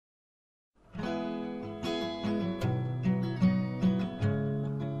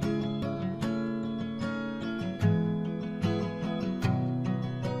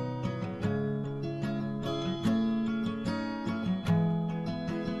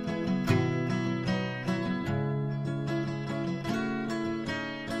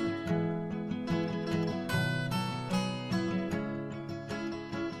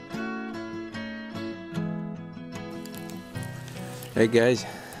Hey guys,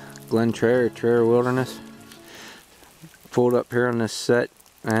 Glenn Traer Wilderness. Pulled up here on this set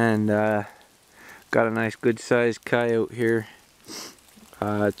and got a nice good sized coyote here.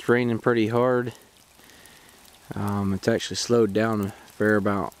 It's raining pretty hard. It's actually slowed down a fair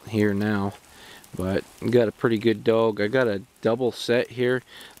amount here now, but got a pretty good dog. I got a double set here.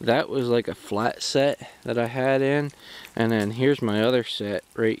 That was like a flat set that I had in, and then here's my other set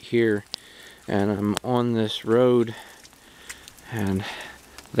right here, and I'm on this road, and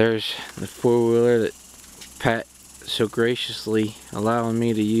there's the four-wheeler that Pat so graciously allowing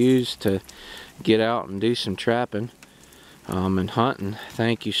me to use to get out and do some trapping and hunting.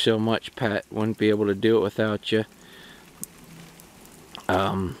 Thank you so much, Pat. Wouldn't be able to do it without you.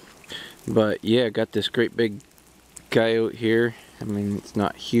 But yeah, got this great big coyote here. I mean, it's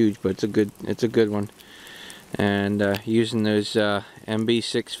not huge, but it's a good one. And using those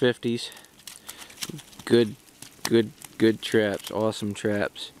MB650s. Good traps, awesome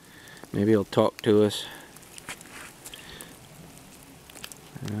traps. Maybe he'll talk to us.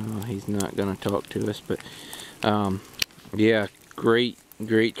 No, he's not gonna talk to us, but yeah, great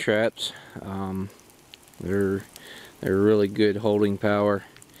traps. They're really good holding power,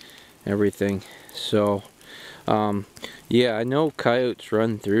 everything. So yeah, I know coyotes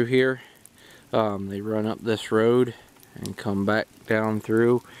run through here. They run up this road and come back down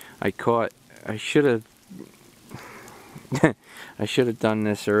through. I should have I should have done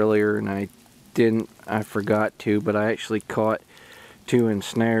this earlier, and I didn't. I forgot to, but I actually caught two in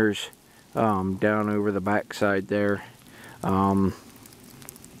snares down over the backside there. I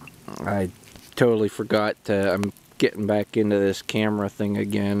totally forgot to. I'm getting back into this camera thing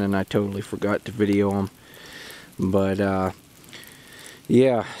again, and I totally forgot to video them. But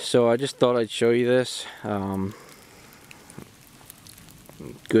yeah, so I just thought I'd show you this.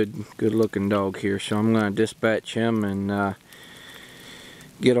 Good looking dog here, so I'm gonna dispatch him and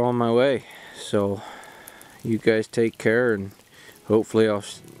get on my way. So you guys take care, and hopefully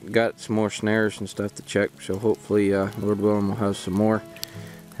I've got some more snares and stuff to check, so hopefully Lord willing we'll have some more.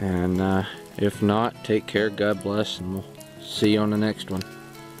 And if not, take care, God bless, and we'll see you on the next one.